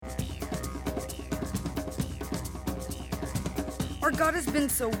Our God has been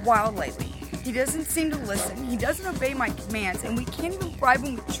so wild lately. He doesn't seem to listen, he doesn't obey my commands, and we can't even bribe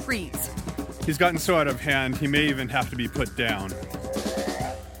him with treats. He's gotten so out of hand, he may even have to be put down.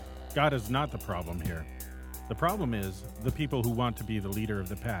 God is not the problem here. The problem is the people who want to be the leader of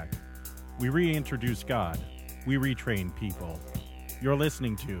the pack. We reintroduce God. We retrain people. You're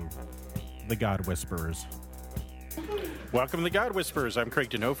listening to The God Whisperers. Welcome to The God Whisperers. I'm Craig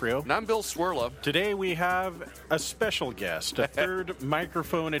D'Onofrio. And I'm Bill Swirla. Today we have a special guest, a third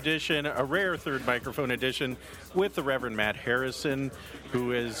microphone edition, a rare third microphone edition with the Reverend Matt Harrison,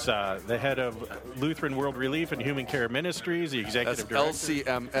 who is the head of Lutheran World Relief and Human Care Ministries, the executive director.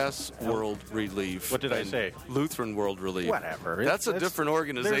 LCMS World Relief. What did I say? Lutheran World Relief. Whatever. That's a different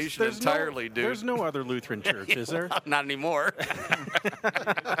organization entirely, dude. There's no other Lutheran church, is there? Not anymore.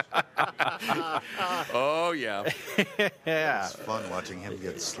 Oh, yeah. Yeah. It's fun watching him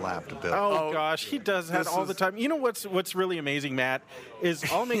get slapped a bit. Oh, gosh, he does that all the time. You know what's really amazing, Matt, is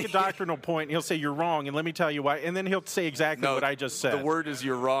I'll make a doctrinal point, and he'll say, you're wrong, and let me tell you why, and then he'll say exactly what I just said. The word is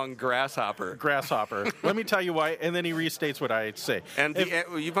you're wrong, grasshopper. Grasshopper. Let me tell you why, and then he restates what I say. And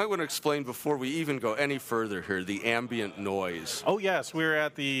you might want to explain before we even go any further here, the ambient noise. Oh, yes, we're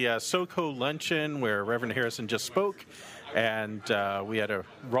at the SoCo Luncheon where Reverend Harrison just spoke, and we had a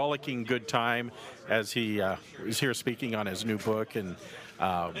rollicking good time as he is here speaking on his new book, and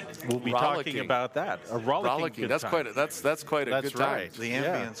we'll be talking about that. A rollicking good that's time. That's quite a good time. Right. The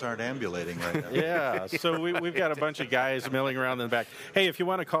ambience aren't ambulating right now. Yeah, so we've got a bunch of guys milling around in the back. Hey, if you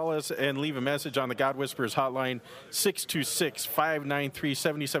want to call us and leave a message on the God Whisperers hotline,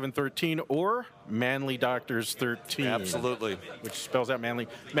 626-593-7713 or Manly Doctors 13. Absolutely. Which spells out manly.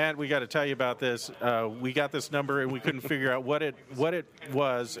 Matt, we got to tell you about this. We got this number and we couldn't figure out what it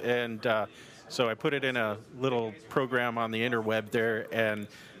was, and so I put it in a little program on the interweb there, and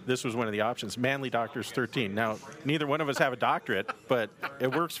this was one of the options, Manly Doctors 13. Now, neither one of us have a doctorate, but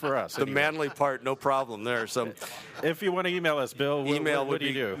it works for us. The manly part, no problem there. So, if you want to email us, Bill, what do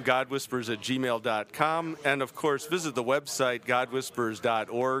you do? godwhispers@gmail.com. And, of course, visit the website,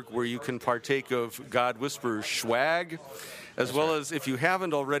 godwhispers.org, where you can partake of God Whispers swag. As well as, if you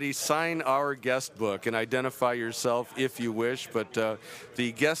haven't already, sign our guest book and identify yourself if you wish. But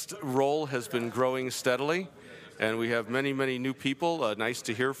the guest roll has been growing steadily, and we have many, many new people. Nice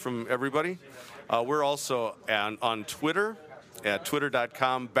to hear from everybody. We're also on Twitter at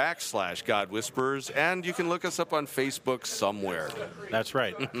twitter.com/God Whisperers, and you can look us up on Facebook somewhere. That's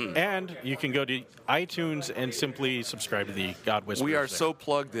right. And you can go to iTunes and simply subscribe to the God Whisperers. We are so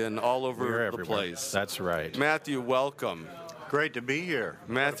plugged in all over the place. That's right. Matthew, welcome. Great to be here.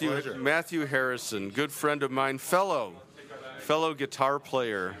 Matthew Harrison, good friend of mine, fellow guitar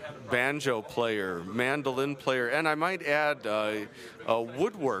player, banjo player, mandolin player, and I might add a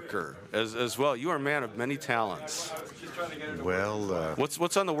woodworker as well. You are a man of many talents. Well,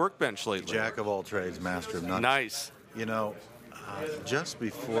 what's on the workbench lately? Jack of all trades, master of none. Nice. You know, just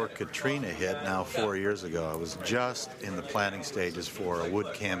before Katrina hit, now 4 years ago, I was just in the planning stages for a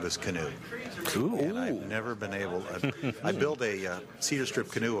wood canvas canoe. Ooh. And I've never been able. I built a cedar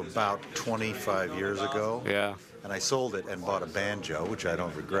strip canoe about 25 years ago. Yeah. And I sold it and bought a banjo, which I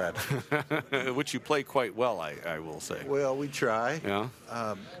don't regret. Which you play quite well, I will say. Well, we try. Yeah.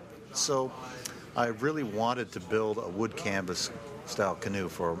 So I really wanted to build a wood canvas style canoe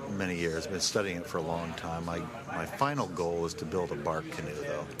for many years. I've been studying it for a long time. My final goal is to build a bark canoe,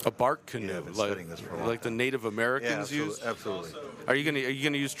 though. A bark canoe, Yeah, I've been studying this for a long like the Native Americans yeah, use. absolutely. Are you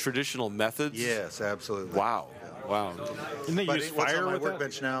gonna use traditional methods? Yes, absolutely. Wow. Wow. Didn't they But use what's fire on my with that?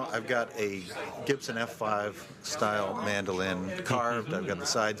 workbench now, I've got a Gibson F5 style mandolin carved. I've got the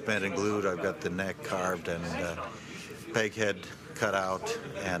sides bent and glued. I've got the neck carved and peg head cut out,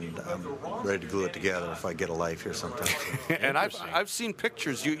 and I'm ready to glue it together if I get a life here sometime soon. And I've seen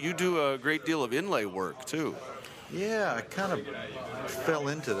pictures. You do a great deal of inlay work too. Yeah, I kind of fell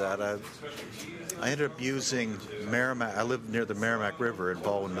into that. I ended up using Merrimack. I live near the Merrimack River in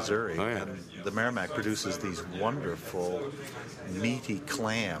Baldwin, Missouri, Oh, yeah. and the Merrimack produces these wonderful, meaty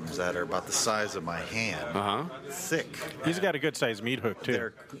clams that are about the size of my hand, thick. He's got a good-sized meat hook,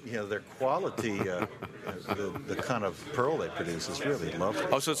 too. Their quality, the kind of pearl they produce is really lovely.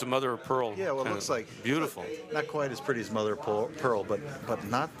 Oh, so it's a mother of pearl. Yeah, well, it kind looks of like beautiful. Not quite as pretty as mother of pearl, but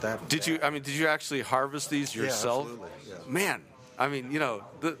not that. Did you actually harvest these yourself? Yeah, absolutely. Yeah. Man, I mean,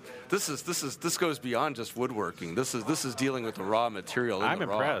 the This goes beyond just woodworking. This is dealing with the raw material. I'm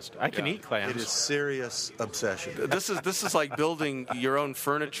impressed. I can eat clams. It is serious obsession. This is like building your own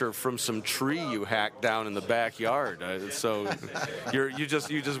furniture from some tree you hacked down in the backyard. So you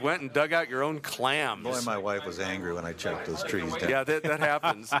just went and dug out your own clams. Boy, my wife was angry when I checked those trees down. Yeah, that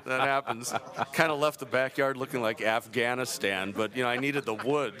happens. That happens. Kind of left the backyard looking like Afghanistan, but I needed the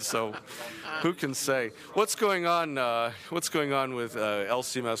wood, so who can say? What's going on? What's going on with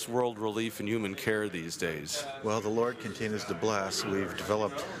LCMS World Relief and Human Care these days? Well, the Lord continues to bless. We've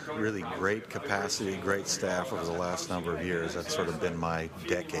developed really great capacity, great staff over the last number of years. That's sort of been my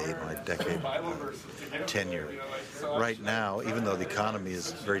decade tenure. Right now, even though the economy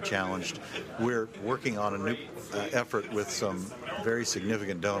is very challenged, we're working on a new effort with some very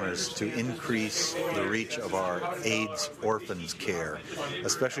significant donors to increase the reach of our AIDS orphans care,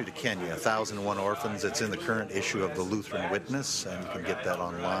 especially to Kenya. 1,001 orphans. It's in the current issue of the Lutheran Witness, and you can get that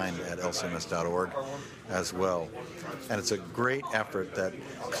online at lcms.org as well. And it's a great effort that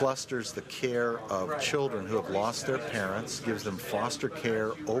clusters the care of children who have lost their parents, gives them foster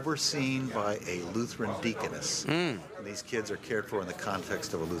care overseen by a Lutheran deaconess. And these kids are cared for in the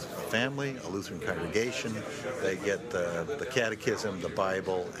context of a Lutheran family, a Lutheran congregation. They get the catechism, the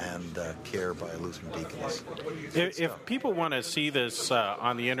Bible, and care by a Lutheran deaconess. If people want to see this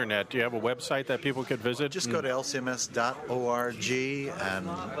on the internet, do you have a website that people could visit? Just go to lcms.org, and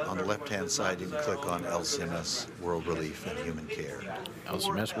on the left-hand side, you can click on LCMS World Relief and Human Care.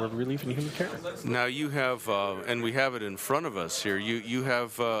 LCMS World Relief and Human Care. Now you have, and we have it in front of us here, you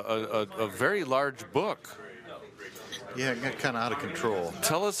have a very large book. Yeah, it got kind of out of control.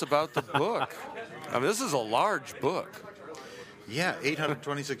 Tell us about the book. I mean, this is a large book. Yeah,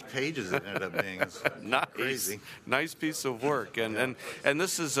 826 pages it ended up being. It's crazy. Nice piece of work. And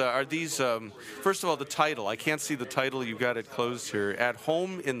this is, are these, first of all, the title. I can't see the title. You've got it closed here. At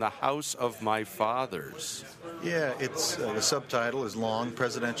Home in the House of My Fathers. Yeah, it's the subtitle is long,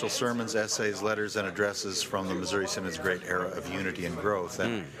 Presidential Sermons, Essays, Letters, and Addresses from the Missouri Synod's Great Era of Unity and Growth.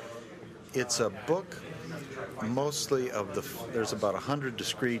 And it's a book mostly there's about 100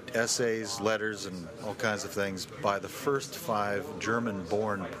 discrete essays, letters, and all kinds of things by the first 5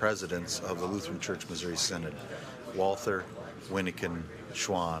 German-born presidents of the Lutheran Church Missouri Synod: Walther, Wyneken,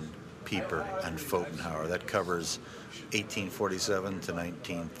 Schwan, Pieper, and Pfotenhauer. That covers 1847 to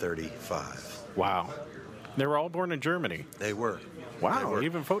 1935. Wow. They were all born in Germany. They were. Wow, They were.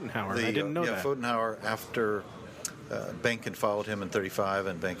 even Pfotenhauer. I didn't know that. Pfotenhauer, after Benken followed him in 35,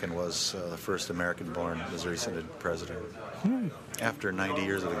 and Benken was the first American-born Missouri Synod president. After 90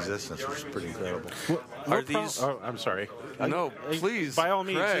 years of existence, which is pretty incredible. Are these? Oh, I'm sorry. No, please. By all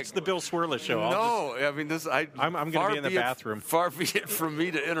means, Craig. It's the Bill Swirla show. I mean this. I'm going to be in the bathroom. Far be it from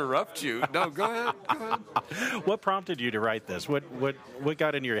me to interrupt you. No, go ahead. Go ahead. What prompted you to write this? What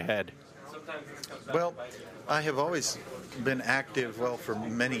got in your head? Well, I have always been active, for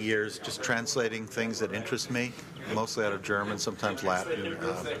many years, just translating things that interest me, mostly out of German, sometimes Latin.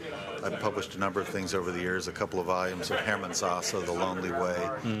 I've published a number of things over the years, a couple of volumes of Hermann Sasse, The Lonely Way.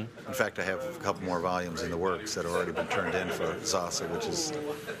 In fact, I have a couple more volumes in the works that have already been turned in for Sasse, which is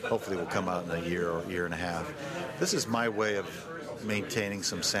hopefully will come out in a year or year and a half. This is my way of maintaining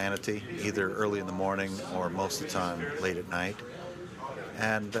some sanity, either early in the morning or most of the time late at night.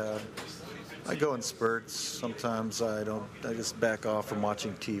 And I go in spurts. Sometimes I don't. I just back off from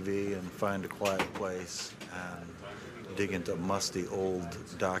watching TV and find a quiet place and dig into musty old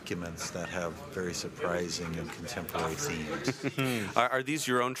documents that have very surprising and contemporary themes. Are these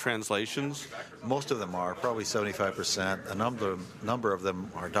your own translations? Most of them are, probably 75%. A number of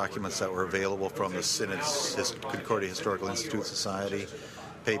them are documents that were available from the Synod's Concordia Historical Institute Society,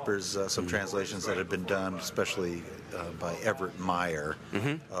 papers, some translations that had been done, especially by Everett Meyer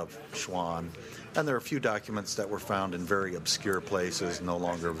of Schwan. And there are a few documents that were found in very obscure places, no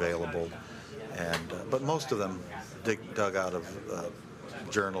longer available. But most of them dug out of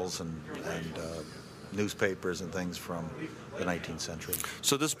journals and newspapers and things from the 19th century.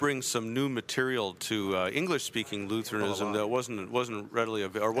 So this brings some new material to English-speaking Lutheranism that wasn't readily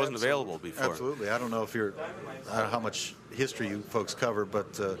wasn't available before. Absolutely. I don't know how much history you folks cover,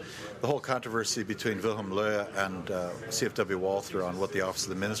 but the whole controversy between Wilhelm Löhe and CFW Walther on what the office of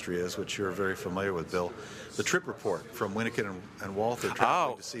the ministry is, which you're very familiar with, Bill. The trip report from Wyneken and Walther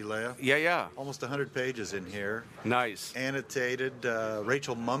traveling to see Löhe. Yeah. Almost 100 pages in here. Nice. Annotated.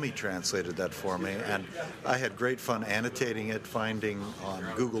 Rachel Mummy translated that for me, and I had great fun annotating investigating it, finding on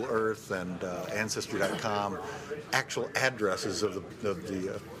Google Earth and Ancestry.com actual addresses of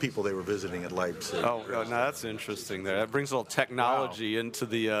the people they were visiting at Leipzig. Oh, now that's interesting. There, that brings a little technology into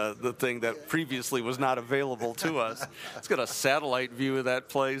the thing that previously was not available to us. It's got a satellite view of that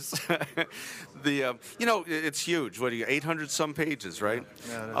place. It's huge. What do you? 800 some pages, right?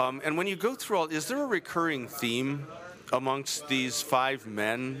 Yeah, and when you go through all, is there a recurring theme amongst these five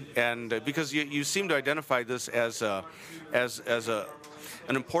men? And because you seem to identify this as an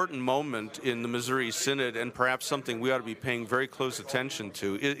important moment in the Missouri Synod, and perhaps something we ought to be paying very close attention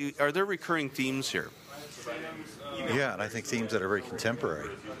to. Are there recurring themes here? Yeah, and I think themes that are very contemporary.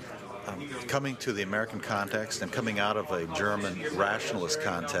 Coming to the American context and coming out of a German rationalist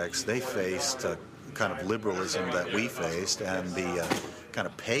context, they faced a kind of liberalism that we faced and the kind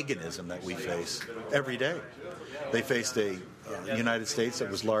of paganism that we face every day. They faced a United States that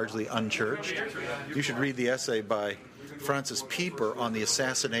was largely unchurched. You should read the essay by Francis Pieper on the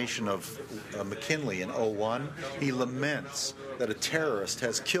assassination of McKinley in 2001. He laments that a terrorist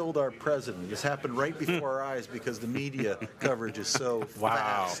has killed our president. This happened right before our eyes because the media coverage is so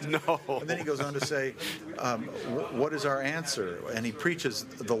fast. No. And then he goes on to say, what is our answer? And he preaches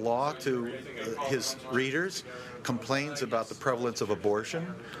the law to his readers, complains about the prevalence of abortion,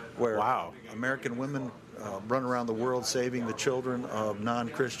 where American women run around the world saving the children of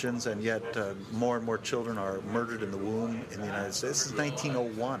non-Christians, and yet more and more children are murdered in the womb in the United States. This is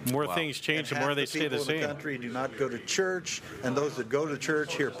 1901. More things change, the more they stay the same. People in the country do not go to church, and those that go to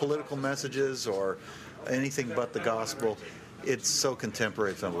church hear political messages or anything but the gospel. It's so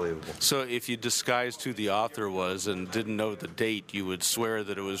contemporary, it's unbelievable. So if you disguised who the author was and didn't know the date, you would swear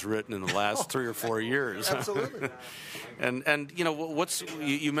that it was written in the last 3 or 4 years. Absolutely. And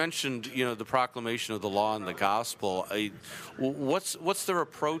you mentioned the proclamation of the law and the gospel. What's their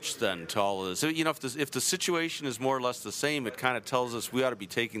approach then to all of this? If the situation is more or less the same, it kind of tells us we ought to be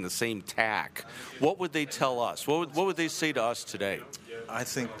taking the same tack. What would they tell us? What would they say to us today? I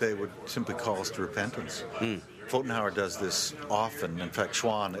think they would simply call us to repentance. Pfotenhauer does this often. In fact,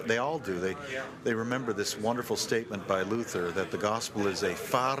 Schwann, they all do. They remember this wonderful statement by Luther that the gospel is a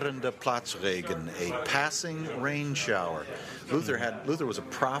fahrender Platzregen, a passing rain shower. Luther was a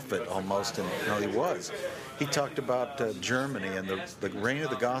prophet almost, and he was. He talked about Germany, and the reign of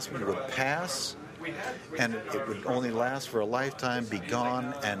the gospel would pass, and it would only last for a lifetime, be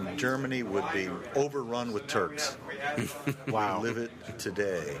gone, and Germany would be overrun with Turks. Wow. We live it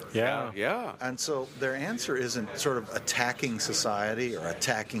today. Yeah. And so their answer isn't sort of attacking society or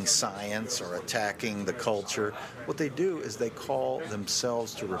attacking science or attacking the culture. What they do is they call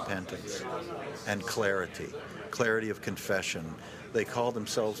themselves to repentance and clarity of confession. They call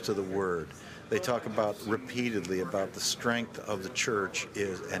themselves to the Word. They talk about repeatedly about the strength of the church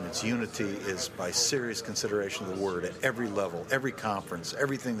and its unity is by serious consideration of the Word at every level, every conference,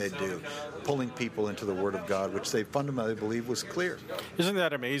 everything they do, pulling people into the Word of God, which they fundamentally believe was clear. Isn't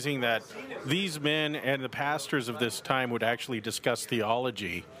that amazing that these men and the pastors of this time would actually discuss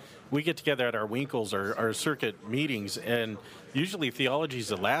theology? We get together at our Winkles, our circuit meetings, and usually theology is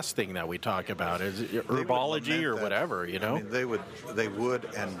the last thing that we talk about. Is herbology or whatever, I mean, they would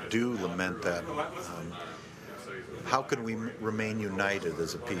and do lament that. How can we remain united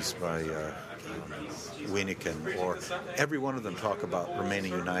as a piece by Wyneken, or every one of them talk about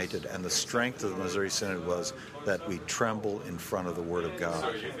remaining united, and the strength of the Missouri Synod was that we tremble in front of the Word of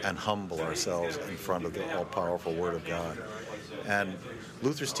God and humble ourselves in front of the all-powerful Word of God. And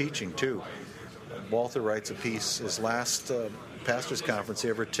Luther's teaching, too. Walther writes a piece, his last pastor's conference he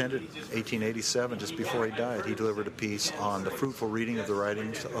ever attended, 1887, just before he died. He delivered a piece on the fruitful reading of the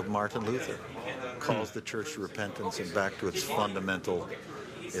writings of Martin Luther. Calls the church to repentance and back to its fundamental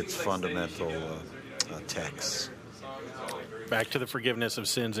texts. Back to the forgiveness of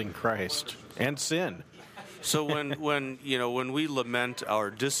sins in Christ and sin. So when we lament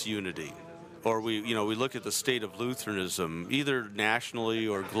our disunity, or we look at the state of Lutheranism, either nationally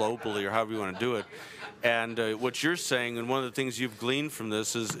or globally, or however you want to do it, and what you're saying, and one of the things you've gleaned from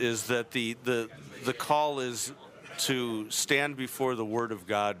this is that the call is to stand before the Word of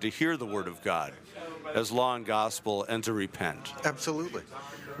God, to hear the Word of God as law and gospel, and to repent. Absolutely.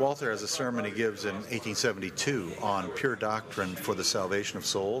 Walther has a sermon he gives in 1872 on pure doctrine for the salvation of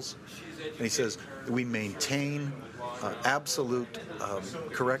souls, and he says, we maintain absolute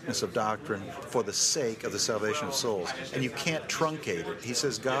correctness of doctrine for the sake of the salvation of souls. And you can't truncate it. He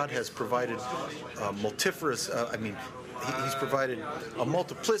says God has provided multifarious, he's provided a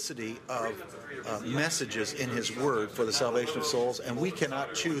multiplicity of messages in his word for the salvation of souls, and we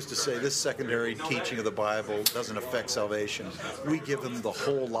cannot choose to say this secondary teaching of the Bible doesn't affect salvation. We give them the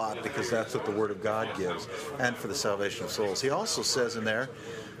whole lot because that's what the Word of God gives, and for the salvation of souls. He also says in there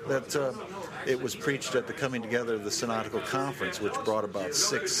that it was preached at the coming together of the Synodical Conference, which brought about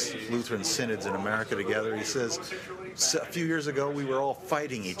 6 Lutheran synods in America together. He says, a few years ago, we were all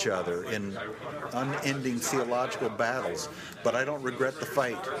fighting each other in unending theological battles, but I don't regret the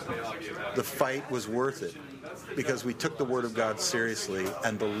fight. The fight was worth it because we took the Word of God seriously,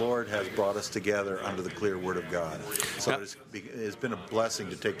 and the Lord has brought us together under the clear Word of God. So it's been a blessing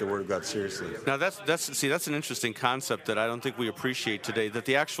to take the Word of God seriously. Now that's an interesting concept that I don't think we appreciate today, that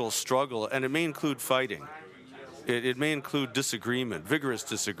the actual struggle, and it may include fighting, it may include disagreement, vigorous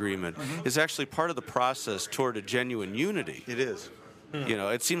disagreement, is actually part of the process toward a genuine unity. It is. You know,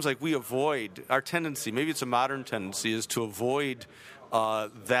 it seems like we avoid, our tendency, maybe it's a modern tendency, is to avoid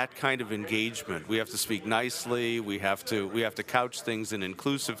that kind of engagement. We have to speak nicely. We have to couch things in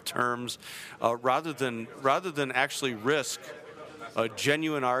inclusive terms, rather than actually risk a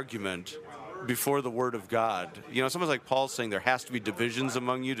genuine argument before the Word of God. You know, someone like Paul saying there has to be divisions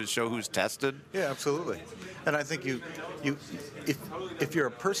among you to show who's tested. Yeah, absolutely. And I think if you're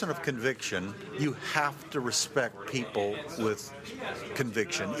a person of conviction, you have to respect people with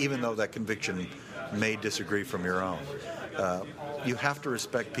conviction, even though that conviction may disagree from your own. You have to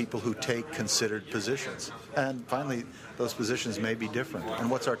respect people who take considered positions. And finally, those positions may be different. And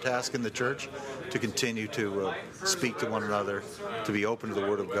what's our task in the church? To continue to speak to one another, to be open to the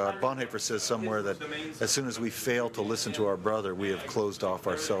Word of God. Bonhoeffer says somewhere that as soon as we fail to listen to our brother, we have closed off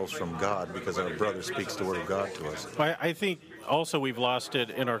ourselves from God because our brother speaks the Word of God to us. I think also we've lost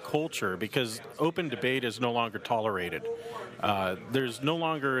it in our culture because open debate is no longer tolerated. There's no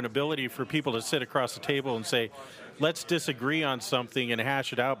longer an ability for people to sit across the table and say, let's disagree on something and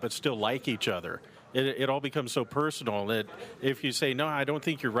hash it out, but still like each other. It all becomes so personal that if you say, no, I don't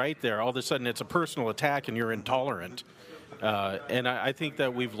think you're right there, all of a sudden it's a personal attack and you're intolerant. And I think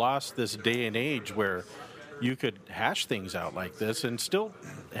that we've lost this day and age where you could hash things out like this and still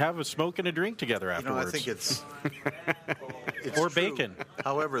have a smoke and a drink together afterwards. I think it's or true. bacon.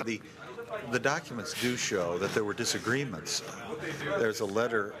 However, the documents do show that there were disagreements. There's a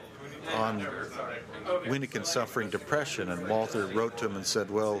letter on Wyneken suffering depression, and Walther wrote to him and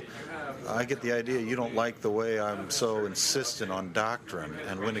said, well, I get the idea you don't like the way I'm so insistent on doctrine.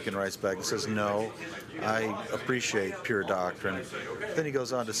 And Wyneken writes back and says, no, I appreciate pure doctrine. Then he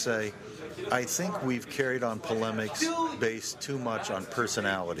goes on to say, I think we've carried on polemics based too much on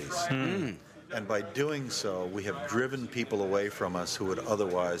personalities. And by doing so, we have driven people away from us who would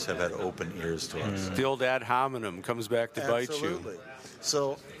otherwise have had open ears to us. The old ad hominem comes back to bite you. Absolutely.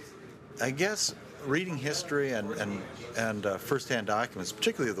 So I guess reading history and first-hand documents,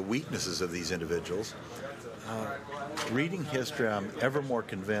 particularly of the weaknesses of these individuals, reading history, I'm ever more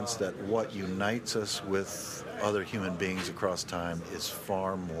convinced that what unites us with other human beings across time is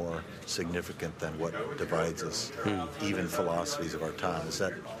far more significant than what divides us, even philosophies of our time. Is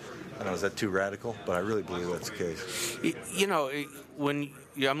that too radical? But I really believe that's the case. You know, when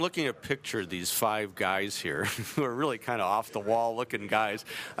I'm looking at a picture of these 5 guys here who are really kind of off-the-wall looking guys.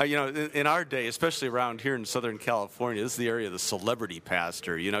 You know, in our day, especially around here in Southern California, this is the area of the celebrity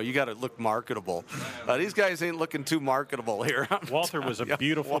pastor. You know, you got to look marketable. These guys ain't looking too marketable here. Walter was a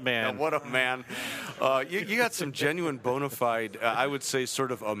beautiful man. What a man. You got some genuine bona fide, I would say,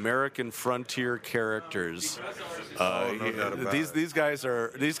 sort of American frontier characters. No doubt about it. These guys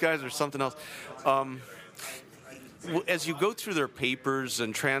are something else. As you go through their papers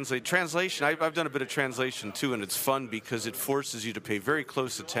and translation, I've done a bit of translation too, and it's fun because it forces you to pay very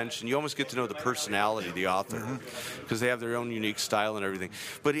close attention. You almost get to know the personality of the author because they have their own unique style and everything.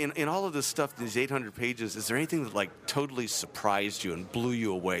 But in all of this stuff, these 800 pages, is there anything that like totally surprised you and blew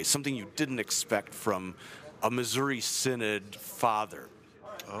you away? Something you didn't expect from a Missouri Synod father?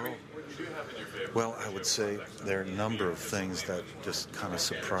 Oh. Well, I would say there are a number of things that just kind of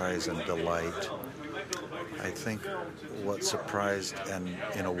surprise and delight. I think what surprised and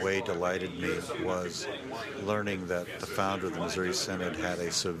in a way delighted me was learning that the founder of the Missouri Synod had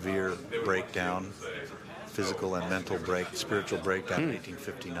a severe breakdown, physical and mental spiritual breakdown in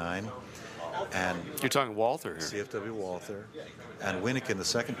 1859. And you're talking Walther here. C.F.W. Walther. And Wyneken, the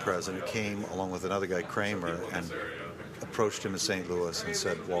second president, came along with another guy, Kramer, and approached him in St. Louis and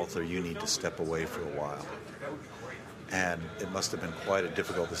said, Walther, you need to step away for a while. And it must have been quite a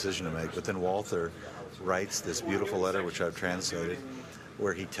difficult decision to make. But then Walther writes this beautiful letter, which I've translated,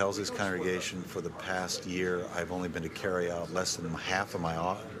 where he tells his congregation, for the past year, I've only been to carry out less than half of my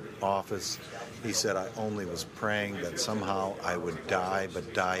office. He said, I only was praying that somehow I would die,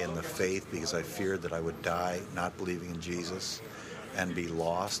 but die in the faith, because I feared that I would die not believing in Jesus and be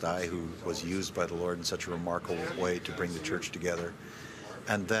lost. I, who was used by the Lord in such a remarkable way to bring the church together.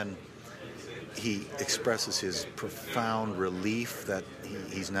 And then he expresses his profound relief that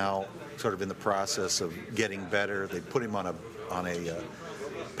he's now sort of in the process of getting better. They put him on a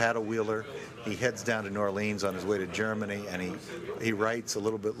paddle wheeler. He heads down to New Orleans on his way to Germany, and he writes a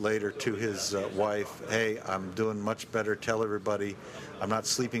little bit later to his wife, hey, I'm doing much better. Tell everybody I'm not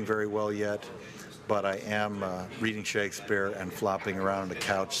sleeping very well yet, but I am reading Shakespeare and flopping around on the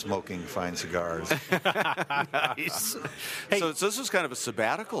couch smoking fine cigars. Nice. Hey, so this was kind of a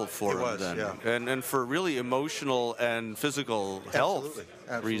sabbatical for him then, yeah. and for really emotional and physical health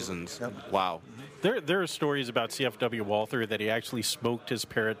reasons. Yep. Wow. There are stories about C.F.W. Walther that he actually smoked his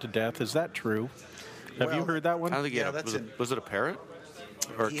parrot to death. Is that true? Have you heard that one? I don't think he had was it a parrot?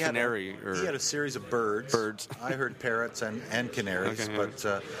 Or He canary? He had a series of birds. I heard parrots and canaries, Okay,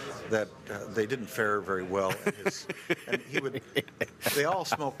 but that they didn't fare very well. And they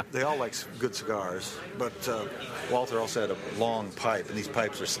all like good cigars, but Walter also had a long pipe, and these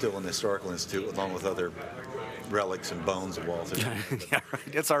pipes are still in the Historical Institute, along with other relics and bones of Walter. Yeah,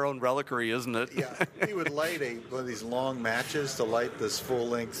 right. It's our own reliquary, isn't it? Yeah, he would light one of these long matches to light this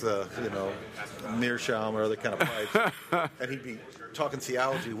full-length, meerschaum or other kind of pipes, and he'd be talking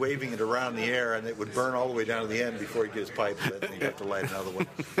theology, waving it around in the air, and it would burn all the way down to the end before he'd get his pipe lit, and he'd have to light another one.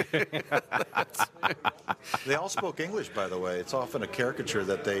 They all spoke English, by the way. It's often a caricature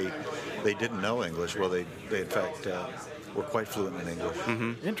that they didn't know English. Well, they in fact were quite fluent in English.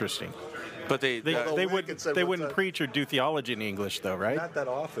 Mm-hmm. Interesting. But they wouldn't preach or do theology in English, though, right? Not that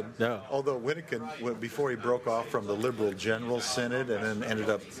often. No. Although Winnikin, before he broke off from the Liberal General Synod and then ended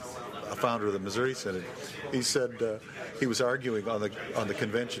up a founder of the Missouri Synod, he said he was arguing on the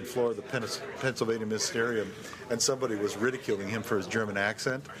convention floor of the Pennsylvania Ministerium, and somebody was ridiculing him for his German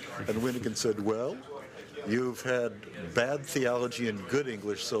accent, and Winnikin said, well, you've had bad theology and good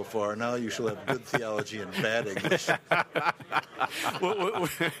English so far. Now you shall have good theology and bad English.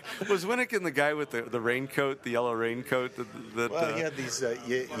 Was Winnikin the guy with the raincoat, the yellow raincoat? Well, he had these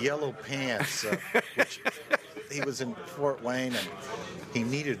yellow pants, which he was in Fort Wayne,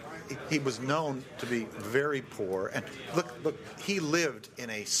 and he was known to be very poor. And look, he lived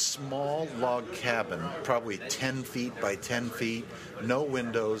in a small log cabin, probably 10 feet by 10 feet, no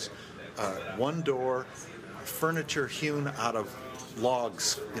windows, one door, furniture hewn out of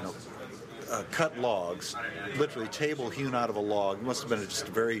logs, cut logs, literally table hewn out of a log. It must have been just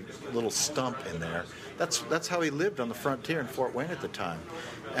a very little stump in there. That's how he lived on the frontier in Fort Wayne at the time.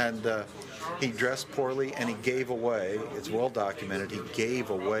 And he dressed poorly, and he gave away, it's well documented, he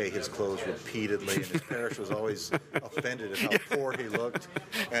gave away his clothes repeatedly, and his parish was always offended at how poor he looked,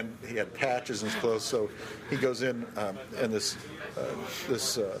 and he had patches in his clothes. So he goes in, and this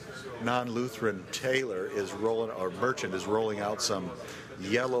non-Lutheran tailor merchant is rolling out some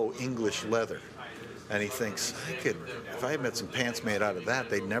yellow English leather. And he thinks, if I had met some pants made out of that,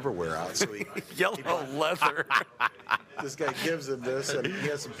 they'd never wear out. So yellow leather. This guy gives him this, and he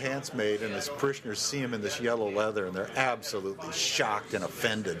has some pants made, and his parishioners see him in this yellow leather, and they're absolutely shocked and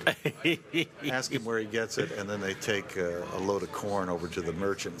offended. Ask him where he gets it, and then they take a load of corn over to the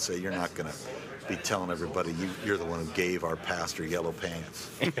merchant and say, you're not going to be telling everybody you're the one who gave our pastor yellow pants.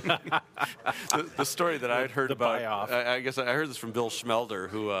 The story that I had heard about, I guess I heard this from Bill Schmelder,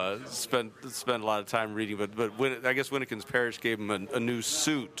 who spent a lot of time reading, but I guess Winnikin's parish gave him a new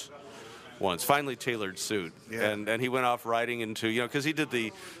suit once, finely tailored suit, yeah. and he went off riding into, because he did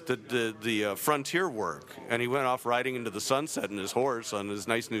the frontier work, and he went off riding into the sunset in his horse on his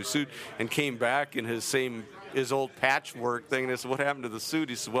nice new suit, and came back in his old patchwork thing. And I said, what happened to the suit?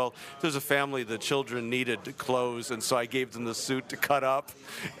 He said, well, there's a family, the children needed clothes, and so I gave them the suit to cut up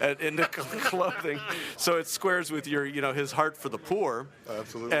into clothing. So it squares with his heart for the poor.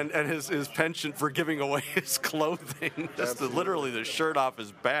 Absolutely. And his penchant for giving away his clothing, just literally the shirt off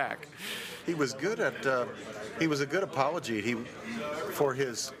his back. He was good at. He was a good apologete. For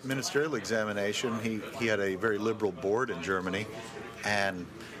his ministerial examination, he had a very liberal board in Germany, and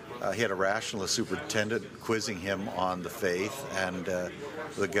he had a rationalist superintendent quizzing him on the faith, and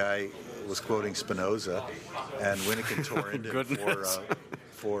the guy was quoting Spinoza, and Winnikin tore into him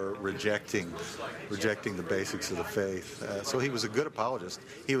for rejecting the basics of the faith. So he was a good apologist.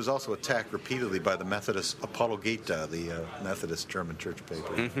 He was also attacked repeatedly by the Methodist Apologita, the Methodist German church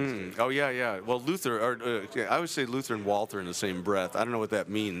paper. Mm-hmm. Oh, yeah. Well, Luther, I would say Luther and Walther in the same breath. I don't know what that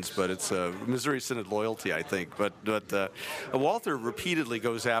means, but it's Missouri Synod loyalty, I think. But Walther repeatedly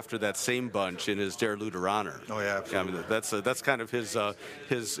goes after that same bunch in his Der Lutheraner. Oh, yeah, absolutely. I mean, that's kind of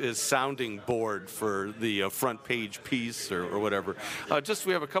his sounding board for the front page piece or whatever.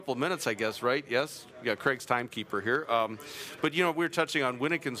 We have a couple of minutes, I guess, right? Yes? We got Craig's timekeeper here. But, we were touching on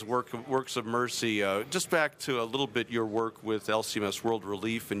Winnekin's works of mercy. Just back to a little bit your work with LCMS World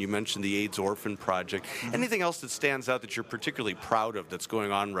Relief, and you mentioned the AIDS Orphan Project. Mm-hmm. Anything else that stands out that you're particularly proud of that's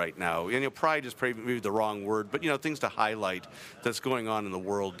going on right now? And pride is maybe the wrong word, but, things to highlight that's going on in the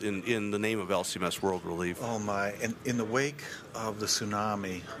world in the name of LCMS World Relief. Oh, my. In the wake of the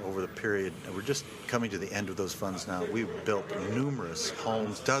tsunami over the period, we're just coming to the end of those funds now. We've built numerous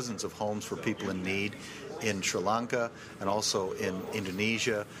homes, dozens of homes for people in need in Sri Lanka and also in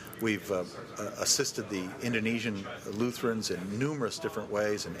Indonesia. We've assisted the Indonesian Lutherans in numerous different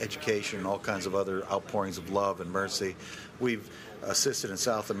ways in education and all kinds of other outpourings of love and mercy. We've assisted in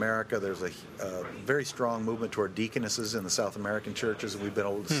South America. There's a very strong movement toward deaconesses in the South American churches, and we've been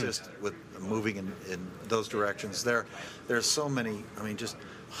able to assist with moving in those directions. There's so many, just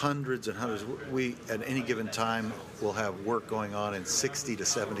hundreds and hundreds. We, at any given time, will have work going on in 60 to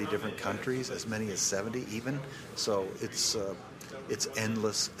 70 different countries, as many as 70 even. So it's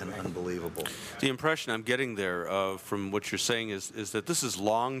endless and unbelievable. The impression I'm getting there from what you're saying is that this is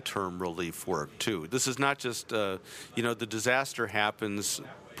long-term relief work, too. This is not just, the disaster happens,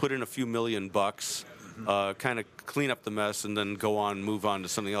 put in a few $1,000,000, kind of clean up the mess and then move on to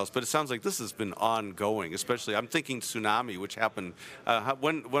something else. But it sounds like this has been ongoing, especially, I'm thinking tsunami, which happened,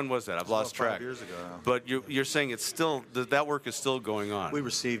 when was that? I've lost track. 5 years ago now. But you're saying it's still, that work is still going on. We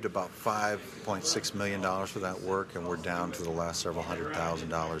received about $5.6 million for that work, and we're down to the last several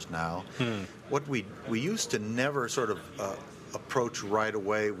 $100,000 now. What we used to never sort of approach right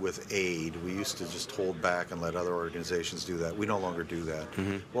away with aid. We used to just hold back and let other organizations do that. We no longer do that.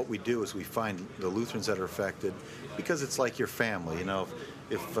 Mm-hmm. What we do is we find the Lutherans that are affected, because it's like your family.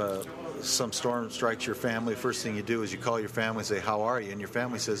 If some storm strikes your family, first thing you do is you call your family and say, "How are you?" And your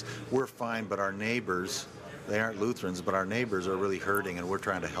family says, "We're fine, but our neighbors, they aren't Lutherans, but our neighbors are really hurting and we're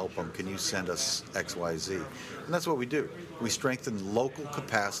trying to help them. Can you send us X, Y, Z?" And that's what we do. We strengthen local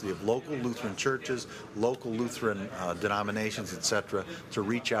capacity of local Lutheran churches, local Lutheran denominations, etc., to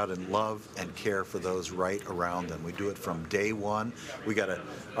reach out and love and care for those right around them. We do it from day one. We got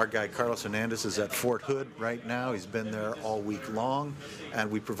our guy Carlos Hernandez is at Fort Hood right now. He's been there all week long,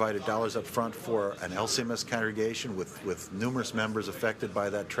 and we provided dollars up front for an LCMS congregation with numerous members affected by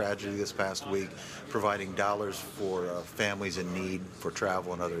that tragedy this past week, providing dollars for families in need for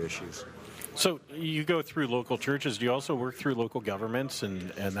travel and other issues. So you go through local churches. Do you also work through local governments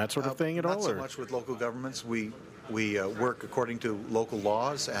and that sort of thing at all? Not so much with local governments. We work according to local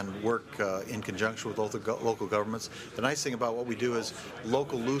laws and work in conjunction with local governments. The nice thing about what we do is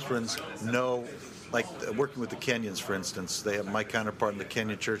local Lutherans know, like working with the Kenyans, for instance. They have my counterpart in the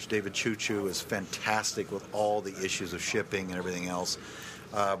Kenyan church, David Chuchu, is fantastic with all the issues of shipping and everything else.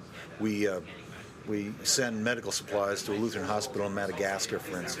 We send medical supplies to a Lutheran hospital in Madagascar,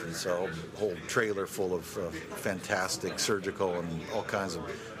 for instance, a whole trailer full of fantastic surgical and all kinds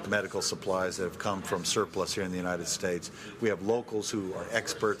of medical supplies that have come from surplus here in the United States. We have locals who are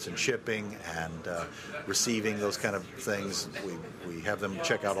experts in shipping and receiving those kind of things. We have them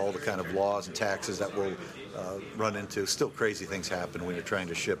check out all the kind of laws and taxes that we'll run into. Still crazy things happen when you're trying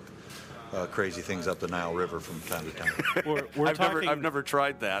to ship crazy things up the Nile River from time to time. I've never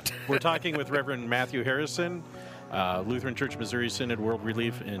tried that. We're talking with Reverend Matthew Harrison, Lutheran Church Missouri Synod, World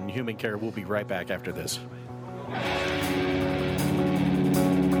Relief, and Human Care. We'll be right back after this.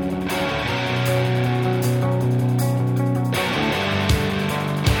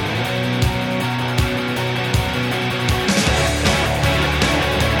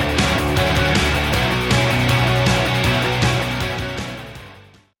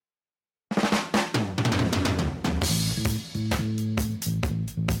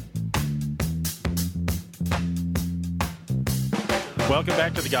 Welcome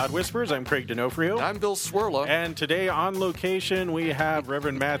back to the God Whispers. I'm Craig D'Onofrio. I'm Bill Swirla. And today on location, we have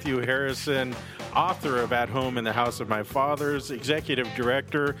Reverend Matthew Harrison, author of At Home in the House of My Fathers, executive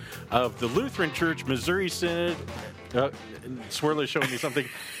director of the Lutheran Church Missouri Synod. Swirla's showing me something.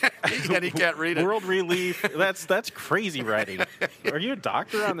 And he can't read it. World Relief. That's crazy writing. Are you a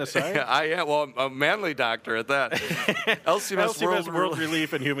doctor on the side? I am. Well, I'm a manly doctor at that. LCMS World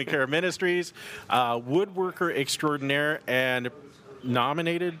Relief and Human Care Ministries, woodworker extraordinaire, and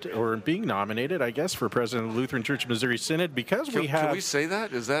nominated or being nominated, I guess, for president of the Lutheran Church of Missouri Synod because Can we say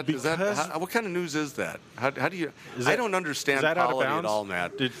that? Is that what kind of news is that? How do you? I don't understand is that out of polity bounds? at all,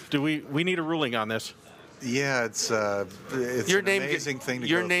 Matt. Do we need a ruling on this? Yeah, it's Your an name amazing thing to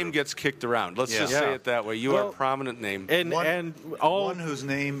Your go name through. gets kicked around. Let's just Yeah. say it that way. You are Well, a prominent name. And One whose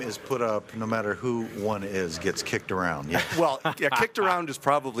name is put up, no matter who one is, gets kicked around. Yeah. Well, yeah, kicked around is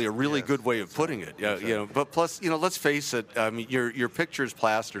probably a really Yes. good way of putting it. Yeah, you know, but plus, you know, let's face it. I mean, your picture's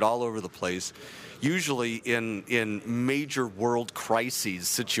plastered all over the place, usually in major world crises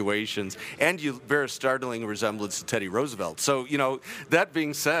situations, and you bear a startling resemblance to Teddy Roosevelt. So, you know, that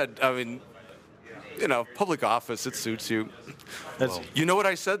being said, I mean, you know, public office, it suits you. You know what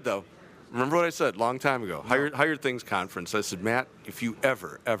I said, though? Remember what I said a long time ago? Hired Things Conference. I said, Matt, if you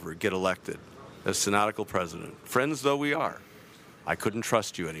ever get elected as synodical president, friends though we are, I couldn't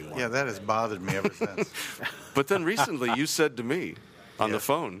trust you anymore. Yeah, that has bothered me ever since. But then recently you said to me on the Yes.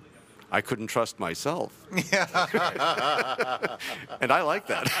 phone, I couldn't trust myself. And I like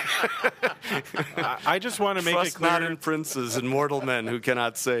that. I just want to make it Trust not clear. in princes and mortal men who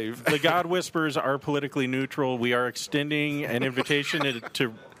cannot save. The God Whispers are politically neutral. We are extending an invitation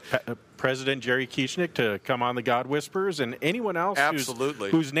to President Jerry Kieschnick to come on the God Whispers, and anyone else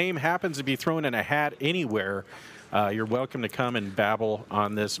Absolutely. whose name happens to be thrown in a hat anywhere. You're welcome to come and babble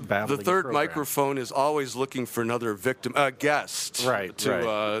on this babbling The third program. microphone is always looking for another guest Right,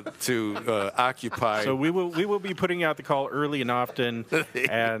 to occupy. So we will be putting out the call early and often,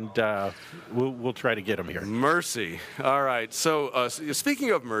 and we'll try to get them here. Mercy. All right. So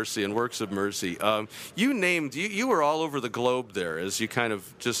speaking of mercy and works of mercy, you were all over the globe there as you kind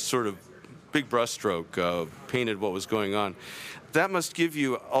of just sort of big brushstroke painted what was going on. That must give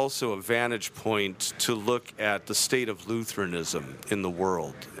you also a vantage point to look at the state of Lutheranism in the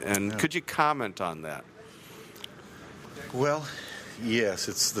world. And could you comment on that? Well, yes,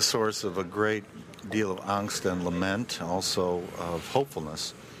 it's the source of a great deal of angst and lament, also of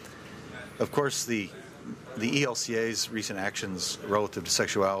hopefulness. Of course, the ELCA's recent actions relative to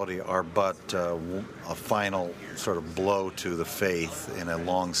sexuality are but a final sort of blow to the faith in a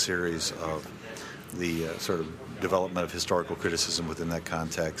long series of the sort of development of historical criticism within that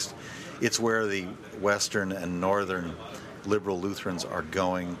context. It's where the Western and Northern liberal Lutherans are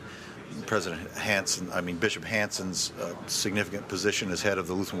going. Bishop Hanson's significant position as head of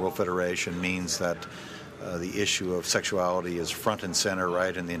the Lutheran World Federation means that the issue of sexuality is front and center,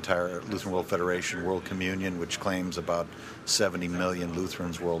 right, in the entire Lutheran World Federation World Communion, which claims about 70 million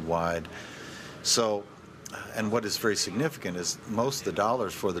Lutherans worldwide. So, and what is very significant is most of the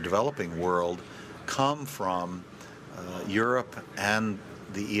dollars for the developing world come from Europe and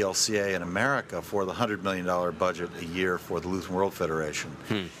the ELCA in America for the $100 million budget a year for the Lutheran World Federation.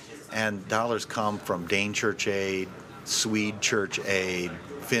 And dollars come from Dane Church Aid, Swede Church Aid,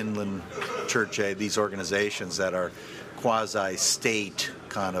 Finland Church Aid, these organizations that are quasi-state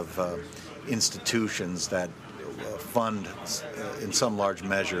kind of institutions that fund, in some large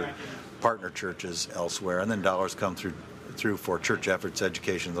measure, partner churches elsewhere. And then dollars come through for church efforts,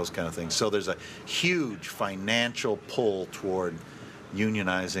 education, those kind of things. So there's a huge financial pull toward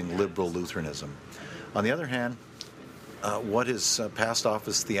unionizing liberal Lutheranism. On the other hand, what is passed off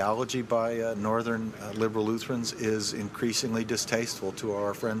as theology by Northern liberal Lutherans is increasingly distasteful to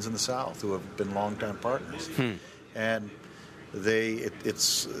our friends in the South who have been longtime partners. And they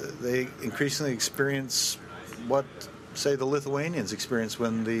increasingly experience what, say, the Lithuanians experienced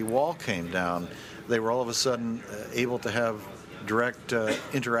when the wall came down. They were all of a sudden able to have direct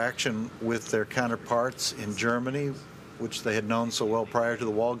interaction with their counterparts in Germany, which they had known so well prior to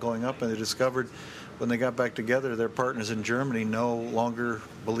the wall going up, and they discovered when they got back together, their partners in Germany no longer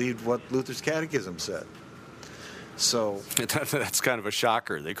believed what Luther's catechism said. So That's kind of a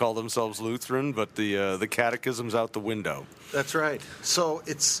shocker. They call themselves Lutheran, but the catechism's out the window. That's right. So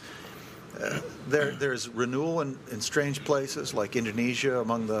it's there's renewal in strange places like Indonesia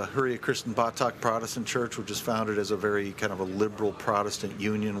among the Huria Kristen Batak Protestant Church, which is founded as a very kind of a liberal Protestant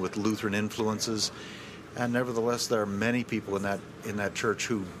union with Lutheran influences. And nevertheless, there are many people in that church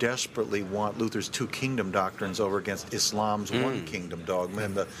who desperately want Luther's two kingdom doctrines over against Islam's one kingdom dogma,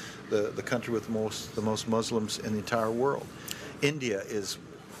 and the country with the most Muslims in the entire world. India is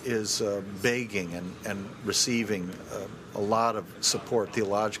begging and receiving a lot of support,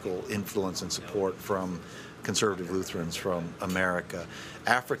 theological influence and support from conservative Lutherans from America.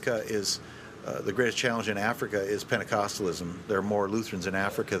 Africa is the greatest challenge in Africa is Pentecostalism. There are more Lutherans in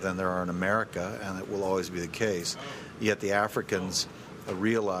Africa than there are in America, and it will always be the case. Yet the Africans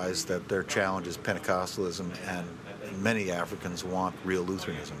realize that their challenge is Pentecostalism, and many Africans want real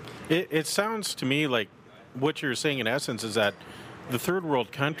Lutheranism. It sounds to me like what you're saying in essence is that the third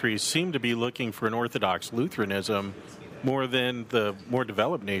world countries seem to be looking for an Orthodox Lutheranism more than the more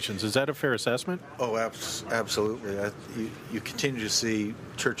developed nations. Is that a fair assessment? Oh, absolutely. You continue to see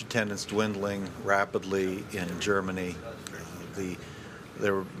church attendance dwindling rapidly in Germany.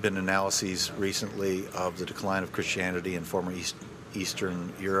 There have been analyses recently of the decline of Christianity in former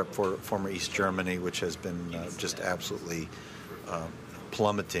Eastern Europe, former East Germany, which has been just absolutely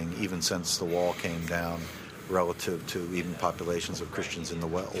plummeting even since the wall came down, relative to even populations of Christians in the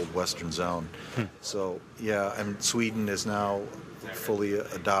old Western zone. So, yeah, and Sweden has now fully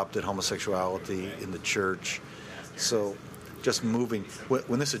adopted homosexuality in the church. So, just moving,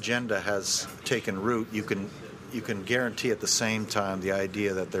 when this agenda has taken root, you can guarantee at the same time the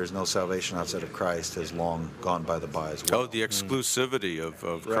idea that there's no salvation outside of Christ has long gone by the by as well. Oh, the exclusivity of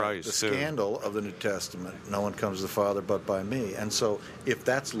Right. Christ. The scandal of the New Testament. No one comes to the Father but by me. And so if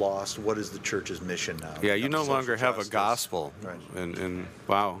that's lost, what is the church's mission now? Yeah, you no Social longer have a justice. gospel. Right. And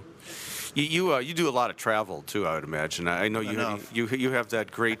wow. You do a lot of travel too, I would imagine. I know you have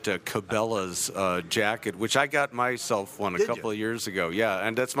that great Cabela's jacket, which I got myself one a Did couple you? of years ago. Yeah,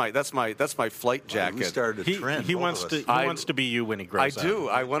 and that's my flight jacket. We started a trend. He both wants of to. us. He wants to be you when he I grows up. do.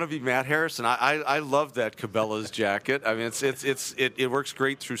 I want to be Matt Harrison. I love that Cabela's jacket. I mean, it works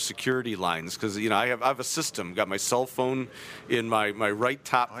great through security lines because I have a system. Got my cell phone in my right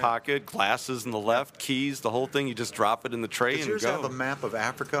top pocket, glasses in the left, keys, the whole thing. You just drop it in the tray Does and yours go. have a map of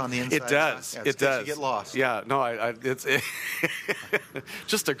Africa on the inside? It does. Yeah, It does. You get lost. Yeah. No. It's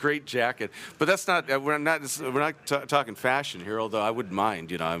just a great jacket. But that's not. We're not talking fashion here. Although I wouldn't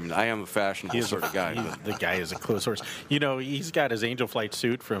mind. I am a fashionable sort of guy. But. The guy is a close horse. He's got his Angel Flight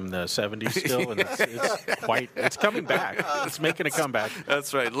suit from the 70s still, and it's coming back. It's making a comeback.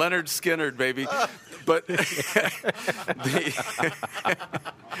 That's right, Leonard Skinner, baby. But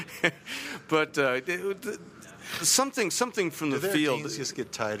something from the Do their field. jeans just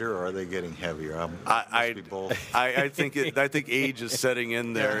get tighter, or are they getting heavier? I must be both. I think age is setting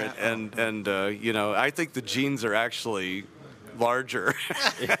in there, and I think the jeans are actually larger.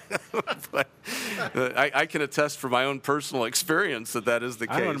 But I can attest from my own personal experience that is the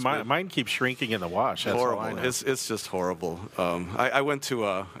case. I don't know, mine keeps shrinking in the wash. That's Horrible. all I know. It's just horrible. I went to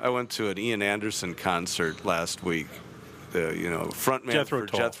an Ian Anderson concert last week. Frontman Jethro for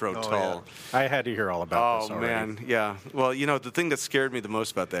Tull. Jethro Tull. I had to hear all about this Oh already. man, yeah. Well, the thing that scared me the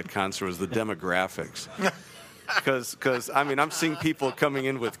most about that concert was the demographics. Because I'm seeing people coming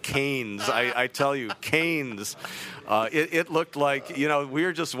in with canes. I tell you, canes. It looked like we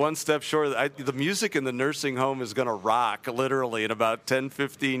were just one step short. The music in the nursing home is going to rock literally in about 10,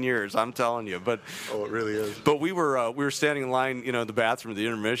 15 years. I'm telling you. But Oh, it really is. But we were standing in line, in the bathroom, the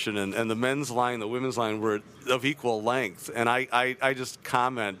intermission, and the men's line, the women's line were of equal length. And I just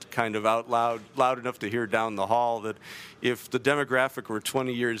comment kind of out loud enough to hear down the hall that if the demographic were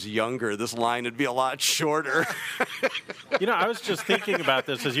 20 years younger, this line would be a lot shorter. I was just thinking about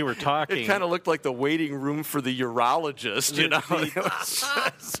this as you were talking. It kind of looked like the waiting room for the urologist,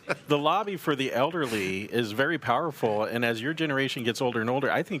 The lobby for the elderly is very powerful, and as your generation gets older and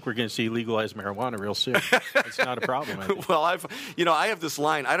older, I think we're going to see legalized marijuana real soon. It's not a problem. I think. Well, I have this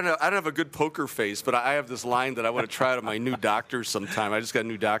line. I don't have a good poker face, but I have this line that I want to try to my new doctor sometime. I just got a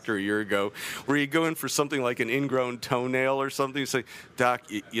new doctor a year ago, where you go in for something like an ingrown toenail or something. You say, "Doc,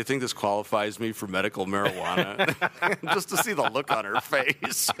 you think this qualifies me for medical marijuana?" Just to see the look on her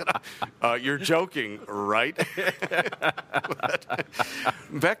face. You're joking, right? But,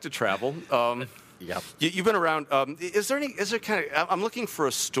 back to travel. Yep. You've been around. Is there kind of? I'm looking for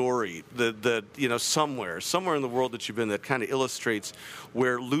a story that somewhere in the world that you've been that kind of illustrates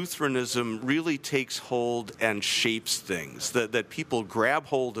where Lutheranism really takes hold and shapes things. That people grab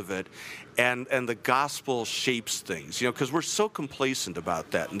hold of it, and the gospel shapes things. Because we're so complacent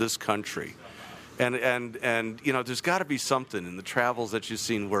about that in this country. And there's got to be something in the travels that you've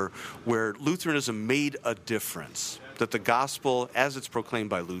seen where Lutheranism made a difference, that the gospel, as it's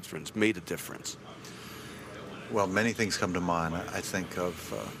proclaimed by Lutherans, made a difference. Well, many things come to mind. I think of,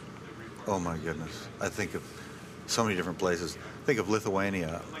 oh my goodness, I think of so many different places. I think of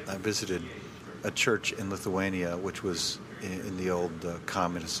Lithuania. I visited a church in Lithuania, which was in the old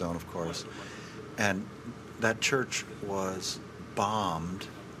communist zone, of course. And that church was bombed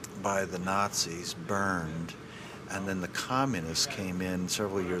by the Nazis, burned, and then the communists came in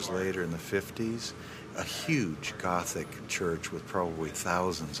several years later in the 50s, a huge Gothic church with probably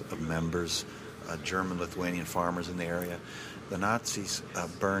thousands of members, German Lithuanian farmers in the area. The Nazis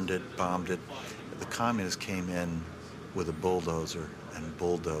burned it, bombed it. The communists came in with a bulldozer and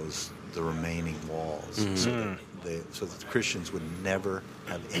bulldozed the remaining walls, so that the Christians would never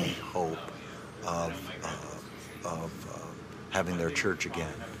have any hope of having their church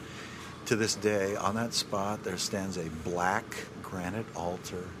again. To this day, on that spot, there stands a black granite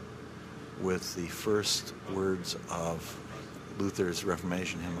altar with the first words of Luther's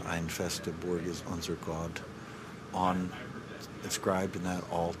Reformation hymn, Ein feste Burg ist unser Gott, inscribed in that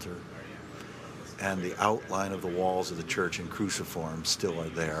altar. And the outline of the walls of the church in cruciform still are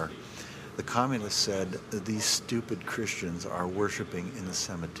there. The communists said, these stupid Christians are worshiping in the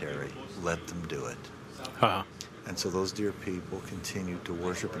cemetery. Let them do it. Huh. And so those dear people continued to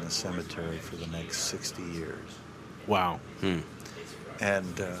worship in the cemetery for the next 60 years. Wow.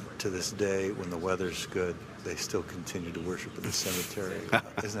 And to this day, when the weather's good, they still continue to worship in the cemetery.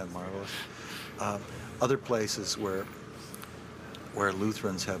 Isn't that marvelous? Other places where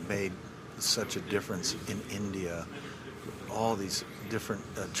Lutherans have made such a difference in India, all these different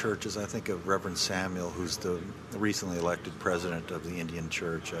churches. I think of Reverend Samuel, who's the recently elected president of the Indian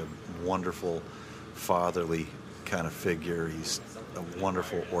Church, a wonderful fatherly kind of figure. He's a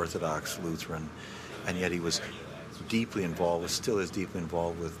wonderful Orthodox Lutheran, and yet he was deeply involved, still is deeply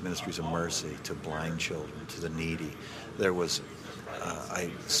involved with ministries of mercy to blind children, to the needy. There was,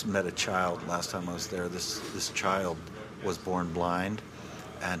 I met a child last time I was there. This child was born blind,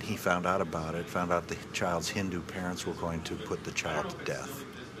 and he found out about it, found out the child's Hindu parents were going to put the child to death.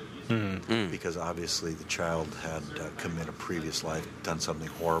 Because obviously the child had committed a previous life, done something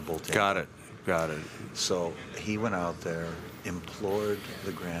horrible to him. Got it. So he went out there, implored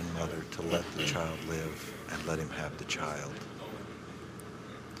the grandmother to let the child live and let him have the child.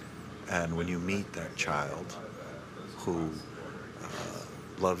 And when you meet that child who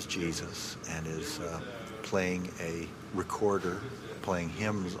loves Jesus and is playing a recorder, playing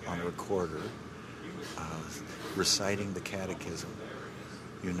hymns on a recorder, reciting the catechism,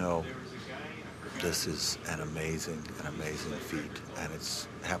 you know this is an amazing feat, and it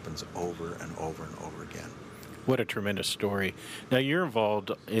happens over and over and over again. What a tremendous story. Now, you're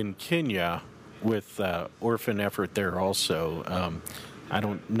involved in Kenya with orphan effort there also. I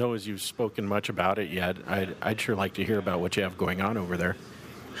don't know as you've spoken much about it yet. I'd sure like to hear about what you have going on over there.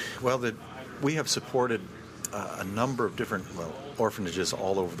 Well, we have supported a number of different orphanages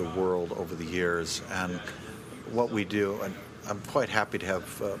all over the world over the years, and what we do, and I'm quite happy to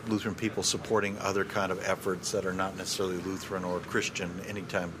have Lutheran people supporting other kind of efforts that are not necessarily Lutheran or Christian.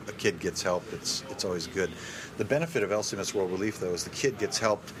 Anytime a kid gets help, it's always good. The benefit of LCMS World Relief, though, is the kid gets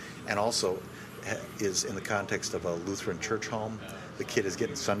helped and also is in the context of a Lutheran church home. The kid is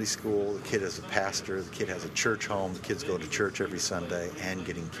getting Sunday school, the kid is a pastor, the kid has a church home, the kids go to church every Sunday and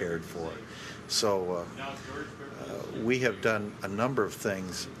getting cared for. So we have done a number of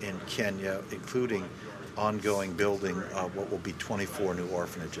things in Kenya, including ongoing building of what will be 24 new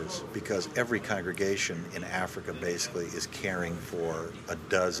orphanages, because every congregation in Africa basically is caring for a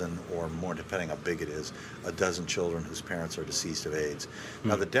dozen or more, depending how big it is, a dozen children whose parents are deceased of AIDS.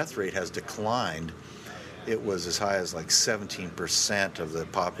 Now, the death rate has declined. It was as high as like 17% of the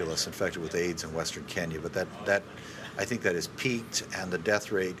populace infected with AIDS in Western Kenya, but that I think that has peaked, and the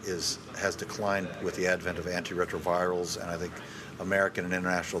death rate has declined with the advent of antiretrovirals, and I think American and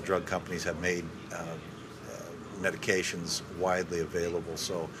international drug companies have made medications widely available.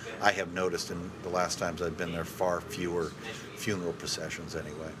 So I have noticed in the last times I've been there far fewer funeral processions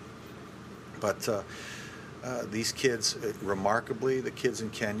anyway. But these kids, remarkably, the kids in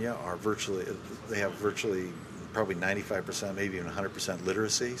Kenya are they have virtually probably 95%, maybe even 100%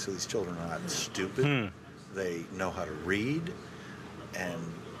 literacy. So these children are not stupid. They know how to read, and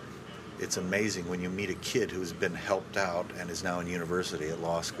it's amazing when you meet a kid who's been helped out and is now in university at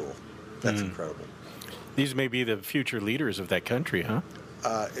law school. That's incredible. These may be the future leaders of that country, huh?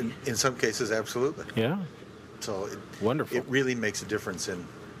 In some cases, absolutely. Yeah. So Wonderful. It really makes a difference in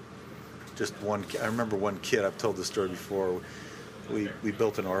just one. I remember one kid. I've told this story before. We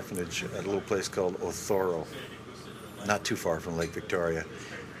built an orphanage at a little place called Othoro, not too far from Lake Victoria,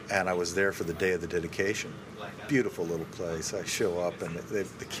 and I was there for the day of the dedication. Beautiful little place. I show up, and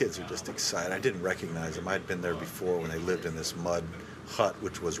the kids are just excited. I didn't recognize them. I'd been there before when they lived in this mud hut,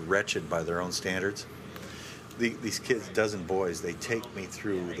 which was wretched by their own standards. These kids, dozen boys, they take me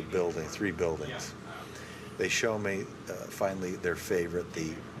through the building, 3 buildings. They show me finally their favorite, the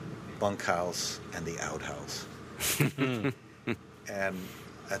bunkhouse and the outhouse. And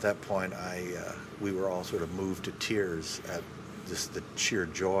at that point, we were all sort of moved to tears at just the sheer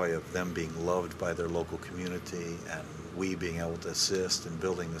joy of them being loved by their local community and we being able to assist in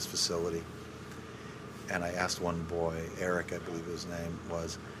building this facility. And I asked one boy, Eric, I believe his name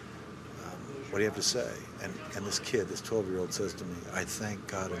was, what do you have to say? And this kid, this 12-year-old, says to me, I thank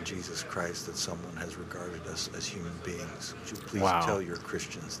God and Jesus Christ that someone has regarded us as human beings. Would you please tell your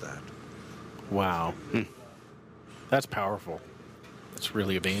Christians that? Wow. That's powerful. It's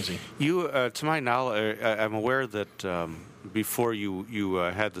really amazing. You, to my knowledge, I'm aware that before you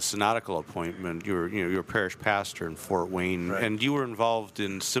had the synodical appointment, you were parish pastor in Fort Wayne, right. and you were involved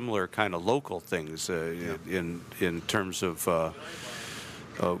in similar kind of local things in terms of.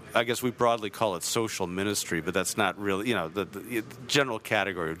 I guess we broadly call it social ministry, but that's not really, the general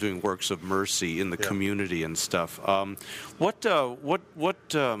category of doing works of mercy in the community and stuff. How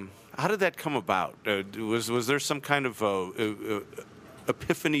did that come about? Was there some kind of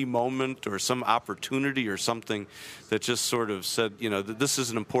epiphany moment or some opportunity or something that just sort of said, that this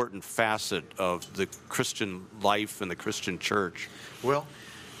is an important facet of the Christian life and the Christian church? Well,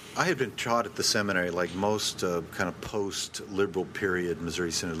 I had been taught at the seminary, like most kind of post-liberal period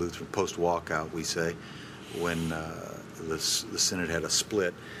Missouri Synod Lutheran, post-walkout, we say, when the Synod had a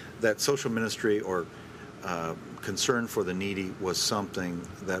split, that social ministry or concern for the needy was something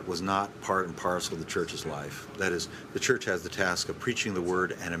that was not part and parcel of the church's life. That is, the church has the task of preaching the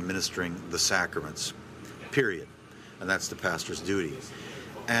word and administering the sacraments, period. And that's the pastor's duty.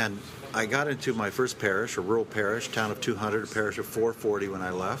 And I got into my first parish, a rural parish, town of 200, a parish of 440 when I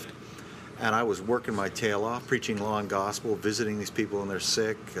left. And I was working my tail off, preaching law and gospel, visiting these people when they're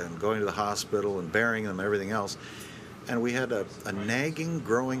sick, and going to the hospital and burying them, everything else. And we had a nagging,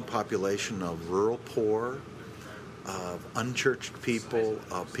 growing population of rural poor, of unchurched people,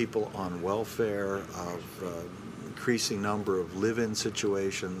 of people on welfare, of increasing number of live-in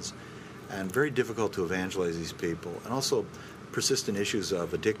situations, and very difficult to evangelize these people. And also persistent issues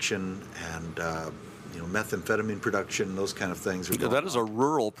of addiction and methamphetamine production, those kind of things. That is a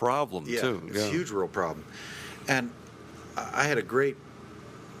rural problem, too. It's a huge rural problem. And I had a great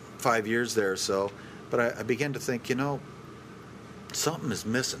 5 years there or so, but I began to think, something is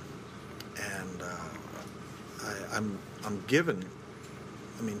missing. And I'm given,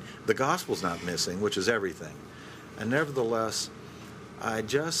 the gospel's not missing, which is everything. And nevertheless, I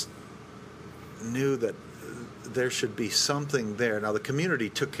just knew that there should be something there. Now, the community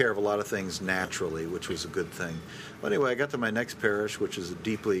took care of a lot of things naturally, which was a good thing. But anyway, I got to my next parish, which is a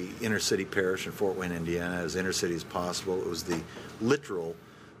deeply inner-city parish in Fort Wayne, Indiana, as inner-city as possible. It was the literal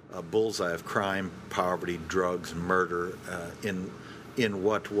bullseye of crime, poverty, drugs, murder in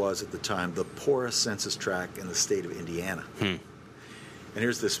what was, at the time, the poorest census tract in the state of Indiana. And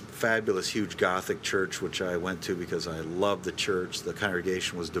here's this fabulous, huge Gothic church, which I went to because I loved the church. The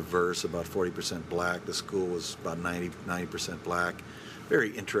congregation was diverse, about 40% black. The school was about 90% black.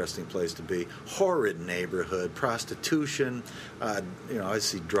 Very interesting place to be. Horrid neighborhood, prostitution. I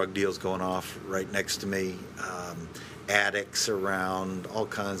see drug deals going off right next to me. Addicts around, all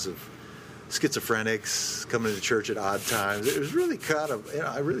kinds of schizophrenics coming to church at odd times. It was really kind of,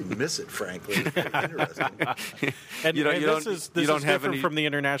 I really miss it, frankly. Interesting. And this is different from the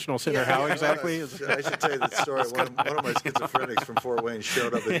International Center. How exactly? I should tell you the story. One of my schizophrenics from Fort Wayne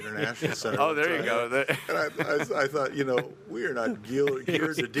showed up at the International Center. Oh, there you go. And I thought, we are not geared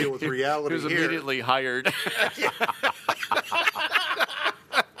to deal with reality here. He was here. immediately hired.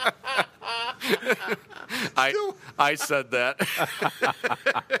 I said that.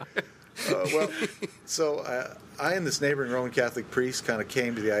 I and this neighboring Roman Catholic priest kind of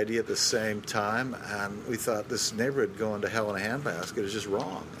came to the idea at the same time, and we thought this neighborhood going to hell in a handbasket is just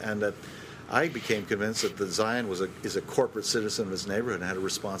wrong, and that I became convinced that the Zion is a corporate citizen of his neighborhood and had a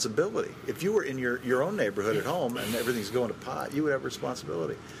responsibility. If you were in your own neighborhood at home and everything's going to pot, you would have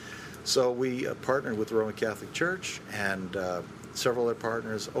responsibility. So we partnered with the Roman Catholic Church and several other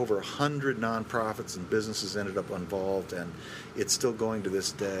partners. Over 100 nonprofits and businesses ended up involved, and it's still going to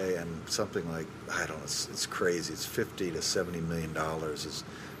this day. And something like, it's crazy. It's $50 to $70 million has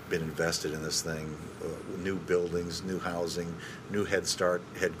been invested in this thing. New buildings, new housing, new Head Start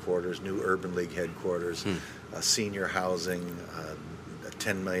headquarters, new Urban League headquarters, senior housing, a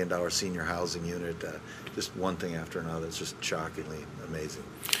 $10 million senior housing unit. Just one thing after another. It's just shockingly amazing.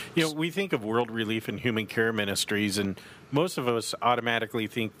 We think of World Relief and Human Care Ministries, and most of us automatically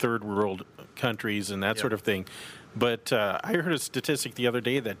think third world countries and that sort of thing. But I heard a statistic the other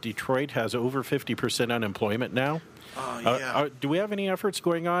day that Detroit has over 50% unemployment now. Do we have any efforts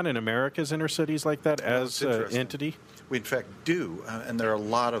going on in America's inner cities like that as an entity? We, in fact, do, and there are a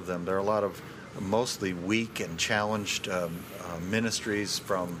lot of them. There are a lot of mostly weak and challenged ministries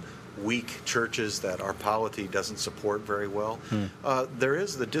from weak churches that our polity doesn't support very well. There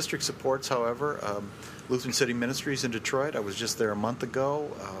is the district supports, however, Lutheran City Ministries in Detroit. I was just there a month ago,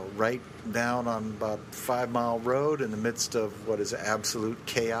 right down on about 5 Mile Road in the midst of what is absolute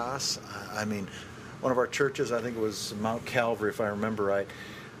chaos. One of our churches, I think it was Mount Calvary, if I remember right,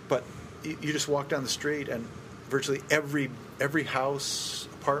 but you just walk down the street and virtually every house,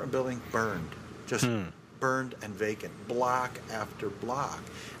 apartment building burned. Just burned and vacant, block after block.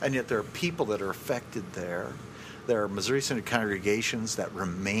 And yet there are people that are affected there. There are Missouri Synod congregations that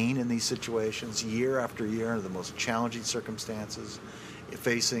remain in these situations year after year under the most challenging circumstances,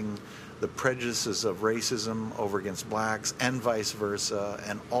 facing the prejudices of racism over against blacks and vice versa,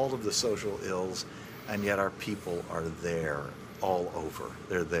 and all of the social ills, and yet our people are there all over.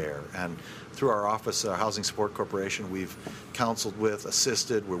 They're there. And through our office, our Housing Support Corporation, we've counseled with,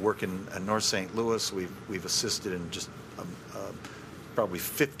 assisted. We're working in North St. Louis. We've assisted in just probably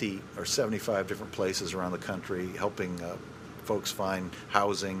 50 or 75 different places around the country, helping folks find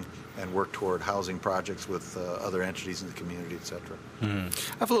housing and work toward housing projects with other entities in the community, et cetera. I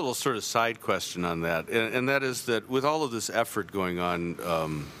have a little sort of side question on that, and that is that with all of this effort going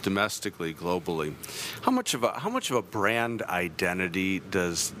on domestically, globally, how much of a brand identity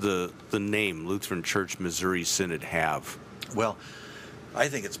does the name Lutheran Church Missouri Synod have? Well, I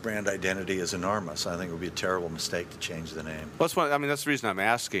think its brand identity is enormous. I think it would be a terrible mistake to change the name. Well, that's the reason I'm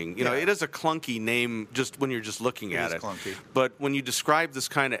asking. You know, it is a clunky name just when you're just looking at it. It is clunky. But when you describe this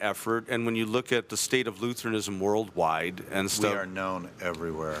kind of effort, and when you look at the state of Lutheranism worldwide and stuff, we are known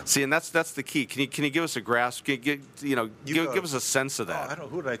everywhere. See, and that's the key. Can you give us a grasp? Give us a sense of that. I don't know,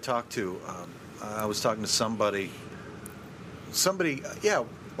 who did I talk to? I was talking to somebody.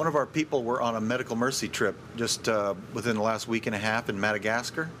 One of our people were on a medical mercy trip just within the last week and a half in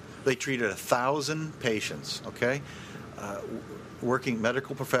Madagascar. They treated 1,000 patients, okay? Working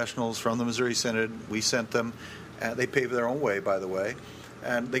medical professionals from the Missouri Synod. We sent them. They paved their own way, by the way.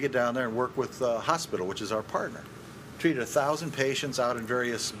 And they get down there and work with the hospital, which is our partner. Treated 1,000 patients out in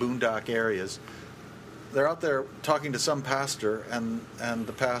various boondock areas. They're out there talking to some pastor, and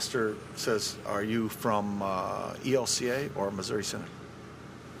the pastor says, "Are you from ELCA or Missouri Synod?"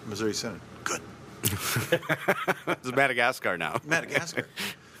 Missouri Synod. Good. It's Madagascar now. Madagascar.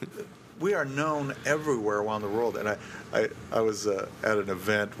 We are known everywhere around the world. And I was at an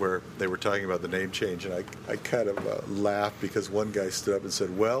event where they were talking about the name change, and I kind of laughed because one guy stood up and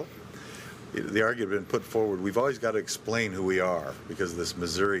said, well, the argument had been put forward, we've always got to explain who we are because of this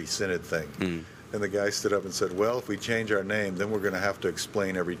Missouri Synod thing. Mm. And the guy stood up and said, well, if we change our name, then we're going to have to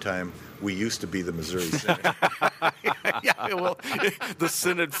explain every time we used to be the Missouri Synod. Yeah, well, the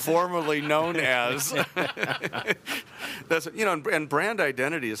Synod formerly known as. That's, and brand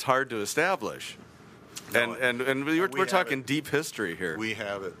identity is hard to establish. No, and we're talking deep history here. We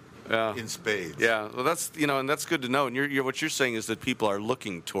have it in spades. Yeah, well, that's and that's good to know. And what you're saying is that people are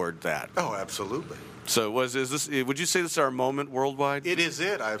looking toward that. Oh, absolutely. So would you say this is our moment worldwide? It is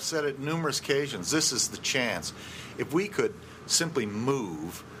it. I've said it numerous occasions. This is the chance. If we could simply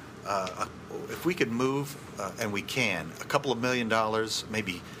move, and we can, a couple of $1 million,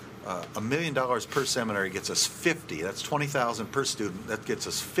 maybe $1 million per seminary gets us 50. That's 20,000 per student. That gets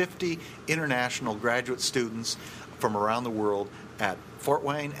us 50 international graduate students from around the world at Fort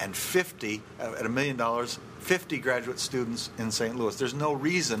Wayne, and 50 at $1 million. 50 graduate students in St. Louis. There's no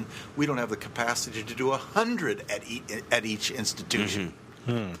reason we don't have the capacity to do 100 at each institution,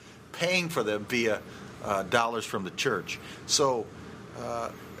 paying for them via dollars from the church. So,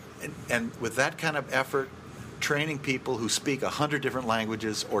 and with that kind of effort, training people who speak 100 different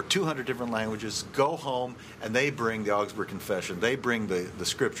languages or 200 different languages, go home and they bring the Augsburg Confession, they bring the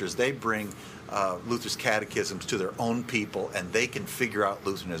Scriptures, they bring Luther's catechisms to their own people, and they can figure out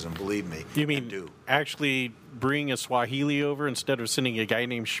Lutheranism, believe me. You mean actually bring a Swahili over instead of sending a guy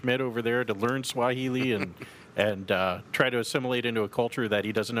named Schmidt over there to learn Swahili and try to assimilate into a culture that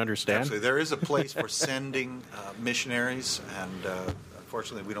he doesn't understand? Absolutely. There is a place for sending missionaries, and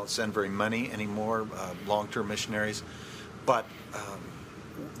unfortunately we don't send very many anymore, long-term missionaries. But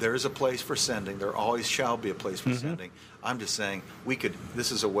there is a place for sending. There always shall be a place for sending. I'm just saying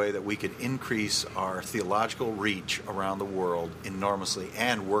this is a way that we could increase our theological reach around the world enormously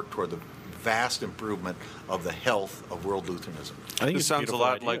and work toward the vast improvement of the health of world Lutheranism. I think it sounds a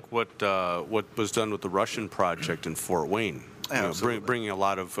lot like what was done with the Russian project in Fort Wayne.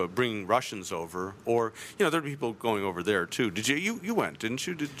 Bringing Russians over, or there are people going over there too. Did you went, didn't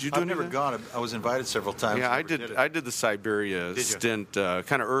you? Did you do I've never gone. I was invited several times. Yeah, I did. I did the Siberia stint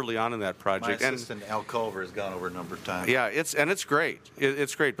kind of early on in that project. My assistant Al Culver has gone over a number of times. Yeah, it's great.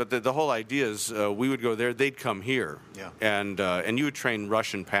 It's great. But the whole idea is we would go there, they'd come here, and you would train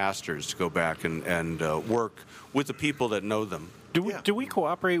Russian pastors to go back and work with the people that know them. Do we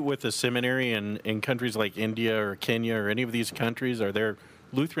cooperate with a seminary in countries like India or Kenya or any of these countries? Are there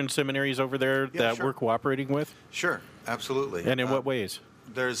Lutheran seminaries over there that we're cooperating with? Sure, absolutely. And in what ways?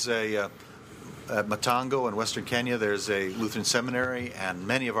 There's at Matango in western Kenya, there's a Lutheran seminary, and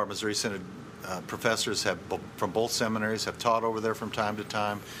many of our Missouri Synod professors from both seminaries have taught over there from time to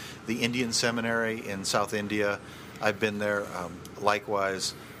time. The Indian Seminary in South India, I've been there.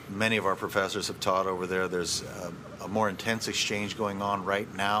 Likewise, many of our professors have taught over there. There's a more intense exchange going on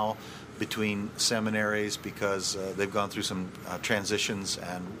right now between seminaries because they've gone through some transitions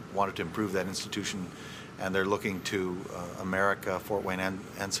and wanted to improve that institution, and they're looking to America, Fort Wayne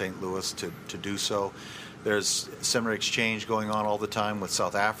and St. Louis to do so. There's seminary exchange going on all the time with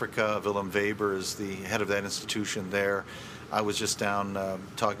South Africa. Willem Weber is the head of that institution there. I was just down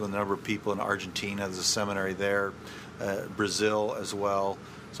talking with a number of people in Argentina. There's a seminary there, Brazil as well.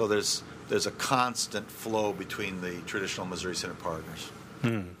 So there's a constant flow between the traditional Missouri Synod partners.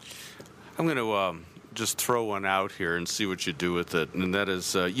 I'm going to just throw one out here and see what you do with it, and that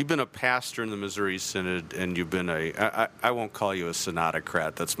is you've been a pastor in the Missouri Synod, and you've been I won't call you a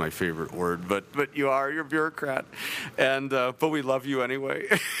synodocrat, that's my favorite word, but you're a bureaucrat, and but we love you anyway.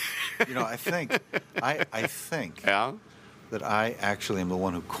 I think yeah? that I actually am the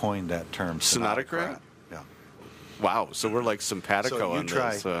one who coined that term, synodocrat. Yeah. Wow, so we're like simpatico So on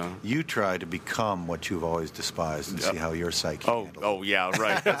this. you try to become what you've always despised and see how your psyche handles it. Oh, yeah,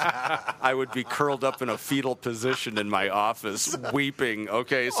 right. I would be curled up in a fetal position in my office, weeping.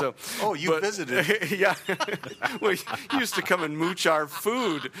 Okay, so. You visited. Yeah. Well, you used to come and mooch our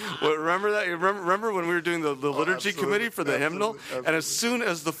food. Well, remember that? Remember when we were doing the liturgy committee for the hymnal? Absolutely. And as soon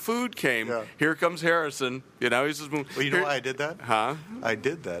as the food came, here comes Harrison. He's just. Well, you know why I did that? Huh? I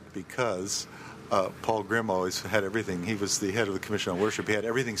did that because. Paul Grimm always had everything. He was the head of the Commission on Worship. He had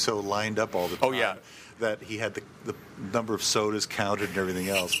everything so lined up all the time that he had the number of sodas counted and everything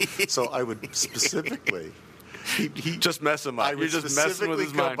else. So I would specifically... He just mess him up. You're just messing with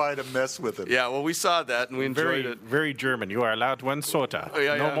his mind. By to mess with him. Yeah, well, we saw that and we enjoyed it. Very German. You are allowed one soda.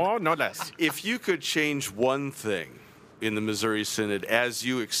 No more, no less. If you could change one thing in the Missouri Synod as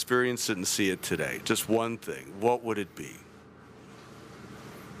you experience it and see it today, just one thing, what would it be?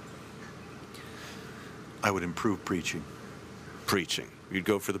 I would improve preaching. Preaching. You'd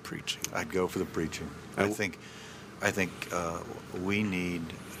go for the preaching. I'd go for the preaching. I think we need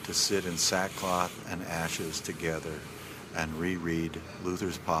to sit in sackcloth and ashes together and reread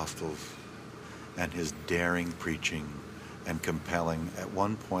Luther's Apostles and his daring preaching and compelling. At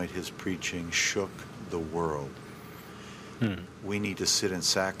one point, his preaching shook the world. We need to sit in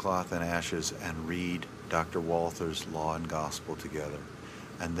sackcloth and ashes and read Dr. Walther's Law and Gospel together.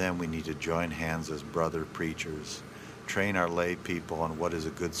 And then we need to join hands as brother preachers, train our lay people on what is a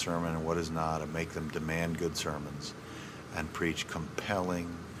good sermon and what is not, and make them demand good sermons, and preach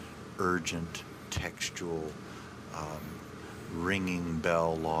compelling, urgent, textual, ringing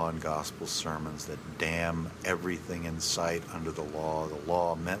bell law and gospel sermons that damn everything in sight under the law. The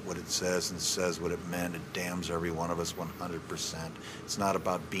law meant what it says and says what it meant. It damns every one of us 100%. It's not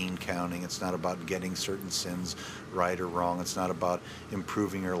about bean counting. It's not about getting certain sins right or wrong. It's not about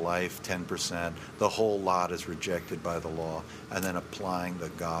improving your life 10%. The whole lot is rejected by the law, and then applying the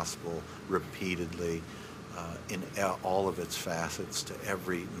gospel repeatedly in all of its facets to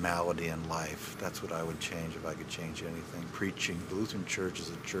every malady in life. That's what I would change if I could change anything. Preaching. The Lutheran Church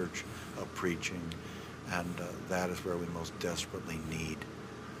is a church of preaching, and that is where we most desperately need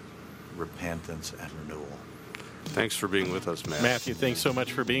repentance and renewal. Thanks for being with us, Matt. Matthew, thanks so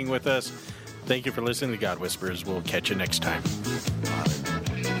much for being with us. Thank you for listening to God Whispers. We'll catch you next time.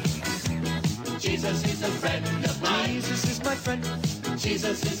 Jesus is a friend of mine. Jesus is my friend.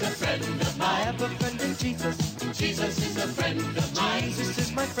 Jesus is a friend of mine. I have a friend in Jesus. Jesus is a friend of mine. Jesus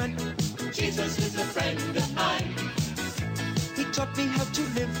is my friend. Jesus is a friend of mine. He taught me how to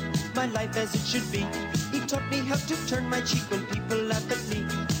live my life as it should be. He taught me how to turn my cheek when people laugh at me.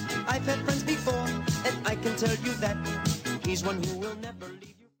 I've had friends before, and I can tell you that he's one who will never leave.